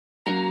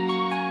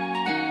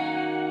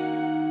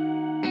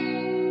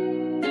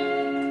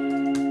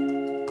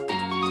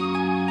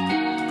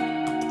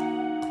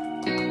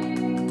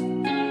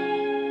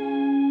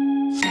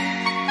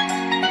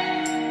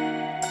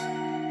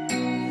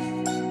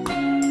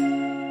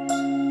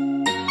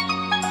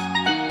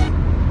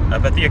I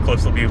bet the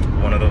Eclipse will be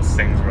one of those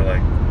things where,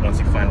 like, once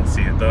you finally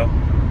see it though,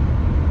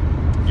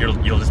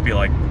 you'll just be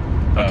like,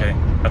 okay,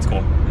 that's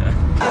cool.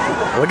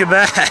 Yeah. Look at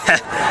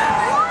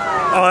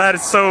that. Oh, that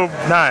is so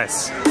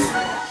nice.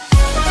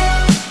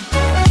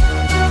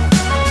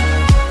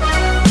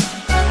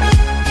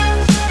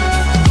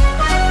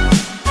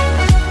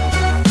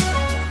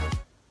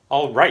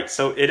 Alright,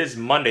 so it is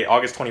Monday,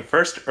 August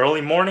 21st, early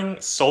morning,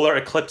 solar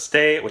eclipse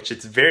day, which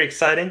is very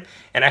exciting.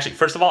 And actually,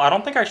 first of all, I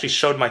don't think I actually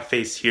showed my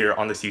face here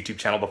on this YouTube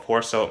channel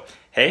before, so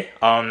hey,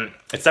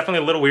 it's definitely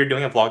a little weird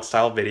doing a vlog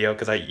style video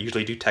because I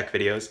usually do tech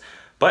videos,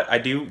 but I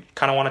do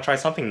kind of want to try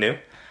something new.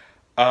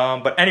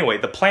 But anyway,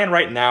 the plan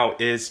right now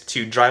is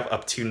to drive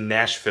up to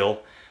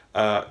Nashville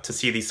to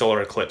see the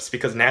solar eclipse,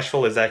 because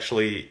Nashville is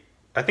actually,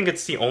 I think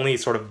it's the only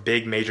sort of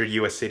big major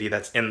US city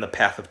that's in the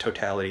path of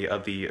totality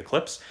of the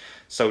eclipse.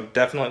 So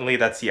definitely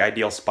that's the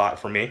ideal spot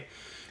for me.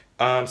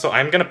 So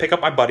I'm gonna pick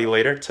up my buddy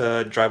later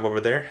to drive over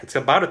there. It's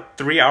about a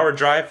 3-hour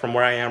drive from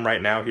where I am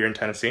right now here in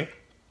Tennessee.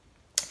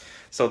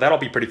 So that'll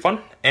be pretty fun.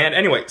 And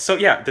anyway, so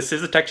yeah, this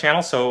is a tech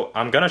channel, so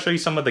I'm gonna show you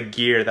some of the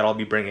gear that I'll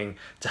be bringing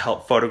to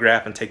help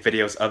photograph and take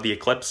videos of the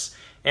eclipse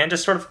and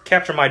just sort of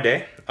capture my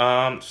day.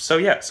 So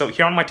yeah, so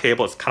here on my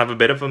table, it's kind of a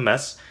bit of a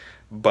mess,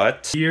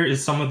 but here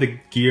is some of the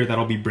gear that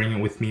I'll be bringing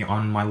with me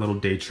on my little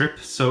day trip.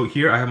 So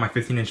here I have my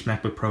 15-inch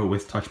MacBook Pro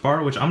with Touch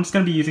Bar, which I'm just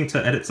going to be using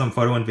to edit some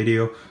photo and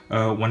video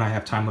when I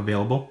have time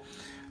available.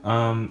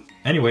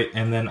 Anyway,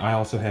 and then I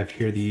also have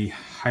here the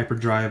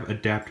hyperdrive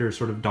adapter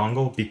sort of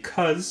dongle,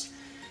 because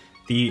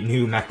the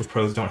new MacBook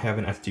Pros don't have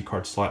an SD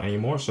card slot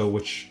anymore, so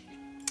which,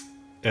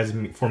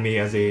 for me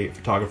as a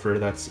photographer,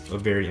 that's a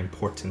very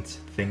important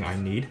thing I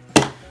need.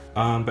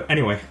 But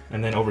anyway,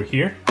 and then over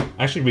here,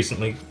 I actually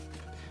recently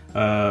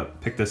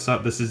picked this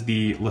up. This is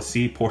the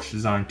LaCie Porsche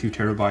Design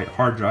 2TB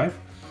hard drive.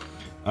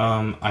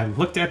 I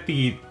looked at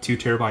the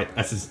 2TB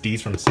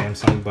SSDs from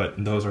Samsung, but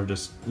those are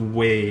just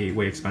way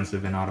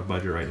expensive and out of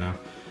budget right now.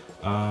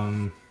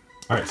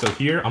 Alright, so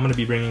here I'm going to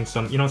be bringing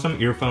some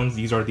earphones.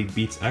 These are the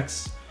Beats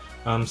X.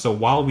 So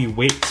while we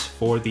wait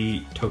for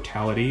the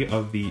totality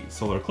of the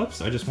solar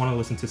eclipse, I just want to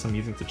listen to some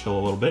music to chill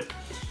a little bit.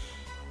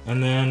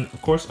 And then,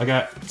 of course, I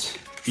got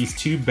these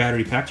two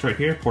battery packs right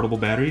here, portable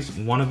batteries.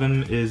 One of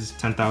them is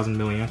 10,000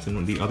 milliamps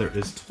and the other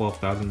is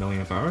 12,000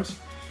 milliamp hours.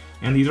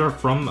 And these are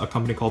from a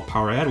company called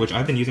PowerAd, which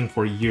I've been using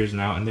for years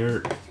now, and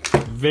they're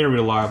very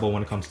reliable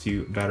when it comes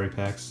to battery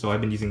packs, so I've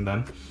been using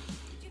them.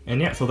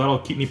 And yeah, so that'll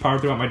keep me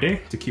powered throughout my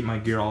day to keep my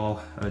gear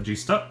all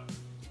juiced up.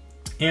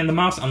 And the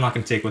mouse I'm not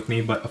going to take with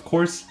me, but of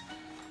course,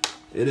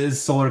 it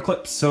is solar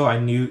eclipse, so I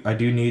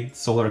do need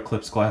solar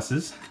eclipse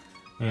glasses.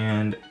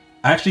 And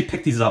I actually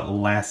picked these up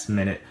last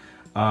minute.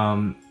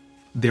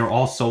 They're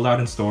all sold out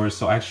in stores,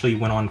 so I actually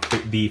went on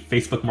the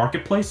Facebook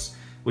Marketplace,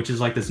 which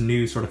is like this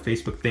new sort of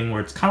Facebook thing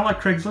where it's kind of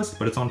like Craigslist,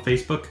 but it's on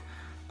Facebook.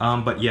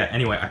 But yeah,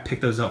 anyway, I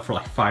picked those up for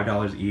like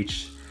 $5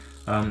 each.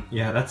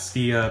 Yeah, that's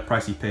the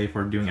price you pay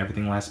for doing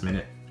everything last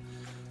minute.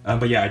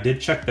 But yeah, I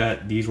did check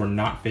that these were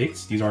not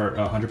fakes. These are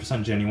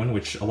 100% genuine,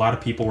 which a lot of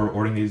people were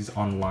ordering these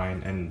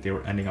online and they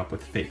were ending up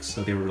with fakes,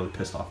 so they were really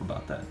pissed off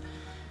about that.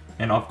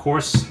 And of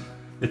course,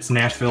 it's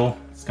Nashville.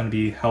 It's gonna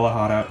be hella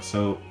hot out,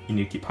 so you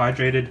need to keep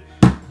hydrated.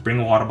 Bring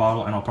a water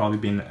bottle, and I'll probably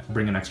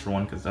bring an extra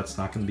one because that's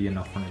not going to be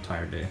enough for an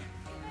entire day.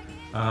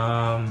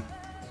 And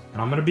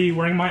I'm going to be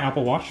wearing my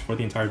Apple Watch for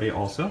the entire day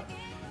also.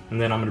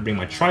 And then I'm going to bring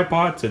my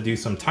tripod to do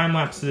some time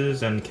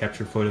lapses and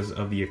capture photos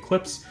of the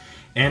eclipse.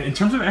 And in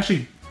terms of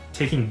actually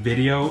taking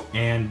video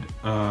and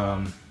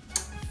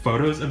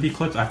photos of the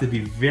eclipse, I have to be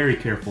very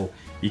careful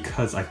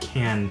because I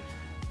can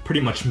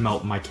pretty much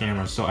melt my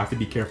camera. So I have to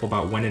be careful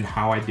about when and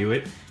how I do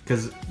it,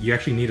 because you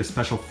actually need a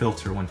special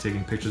filter when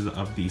taking pictures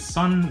of the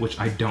sun, which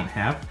I don't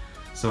have.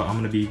 So I'm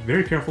going to be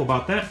very careful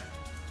about that.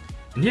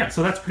 And yeah,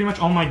 so that's pretty much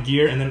all my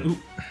gear. And then,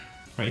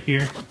 right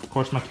here, of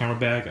course, my camera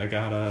bag. I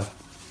got a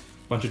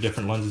bunch of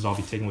different lenses I'll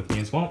be taking with me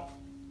as well.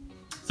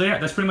 So yeah,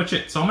 that's pretty much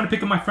it. So I'm going to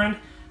pick up my friend,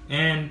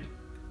 and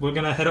we're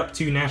going to head up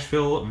to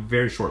Nashville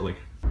very shortly.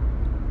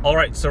 All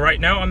right, so right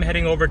now I'm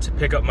heading over to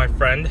pick up my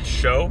friend,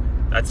 Show.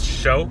 That's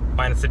Show,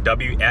 minus a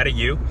W, add a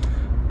U.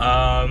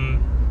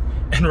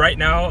 And right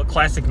now,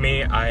 classic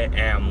me, I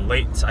am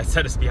late. I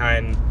set us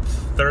behind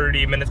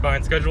 30 minutes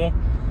behind schedule,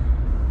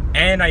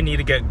 and I need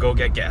to go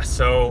get gas.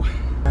 So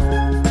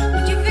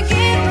did you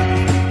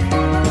forget?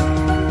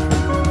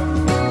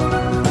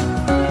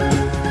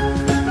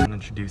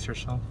 Introduce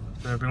yourself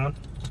to everyone.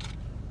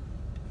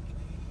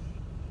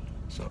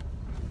 So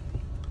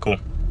cool.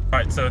 All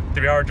right, so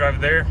 3-hour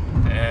drive there,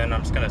 and I'm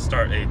just gonna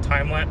start a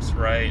time lapse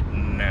right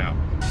now.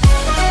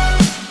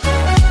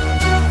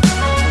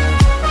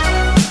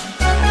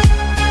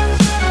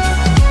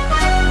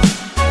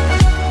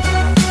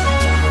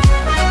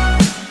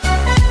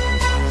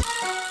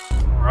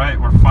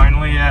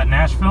 Finally at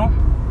Nashville,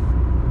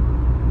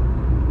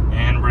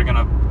 and we're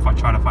gonna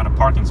try to find a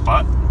parking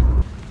spot.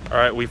 All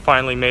right, we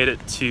finally made it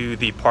to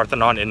the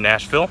Parthenon in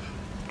Nashville.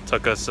 It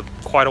took us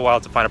quite a while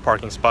to find a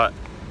parking spot,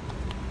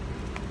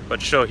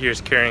 but Show here is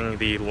carrying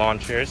the lawn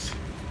chairs,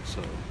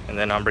 and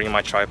then I'm bringing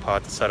my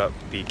tripod to set up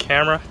the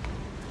camera.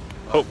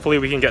 hopefully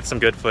we can get some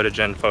good footage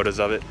and photos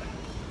of it.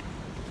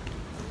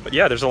 But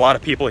yeah, there's a lot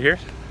of people here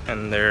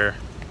and they're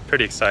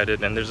pretty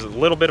excited, and there's a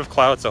little bit of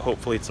cloud, so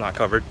hopefully it's not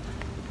covered,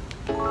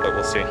 but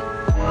we'll see.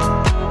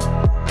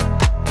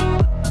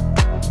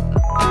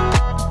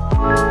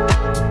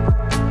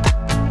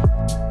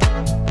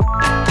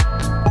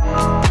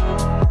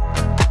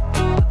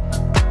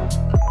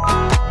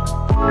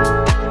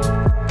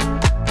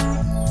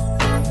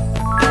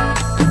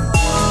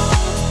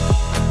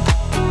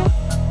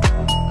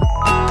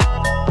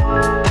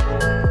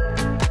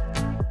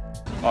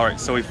 Alright,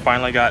 so we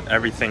finally got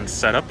everything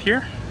set up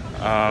here.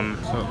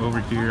 So over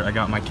here I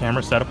got my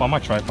camera set up on my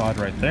tripod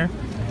right there.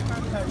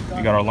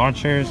 We got our lawn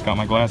chairs, got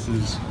my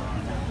glasses,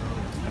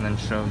 and then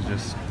shows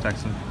just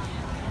texting.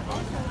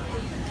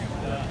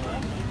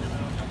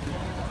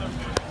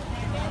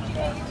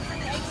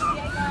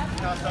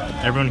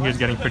 Everyone here is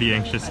getting pretty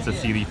anxious to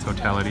see the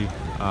totality,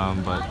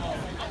 but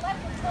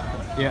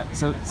yeah,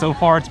 so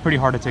far it's pretty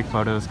hard to take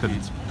photos because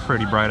it's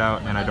pretty bright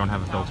out and I don't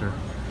have a filter.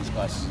 These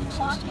glasses look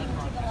so stupid.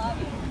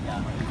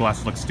 The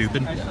glasses look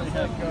stupid?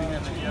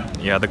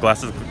 Yeah, the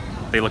glasses,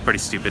 they look pretty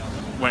stupid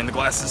wearing the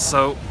glasses,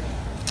 so...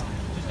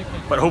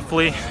 But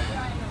hopefully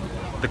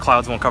the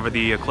clouds won't cover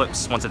the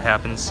eclipse once it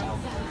happens.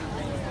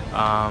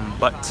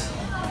 But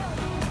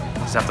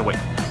we'll just have to wait.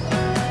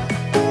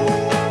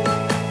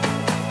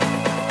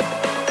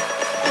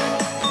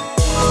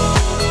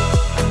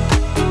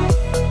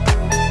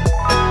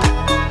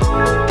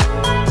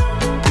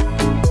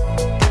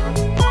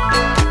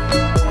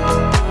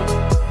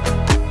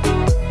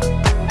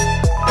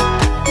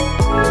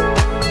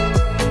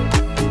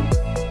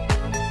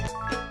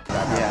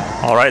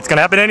 All right, it's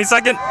gonna happen any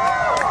second.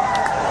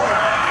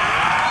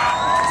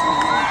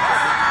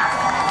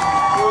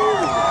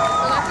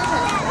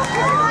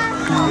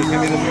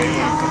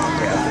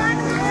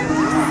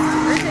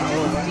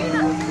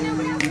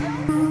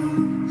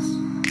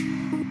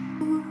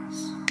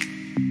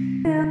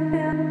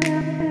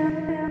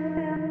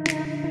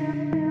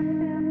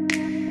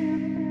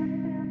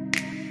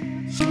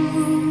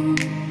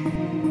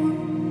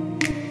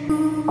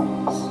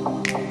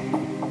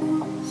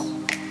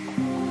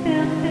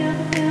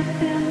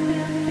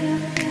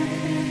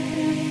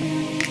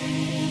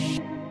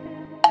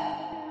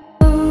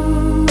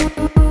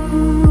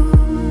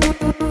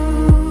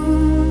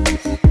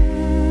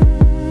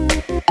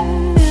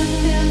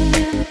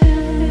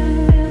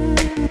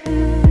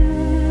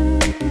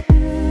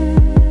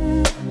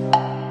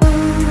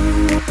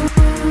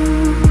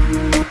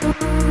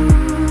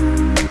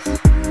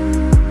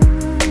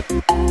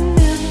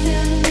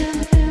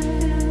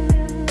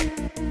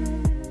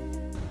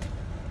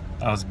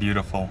 That was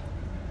beautiful.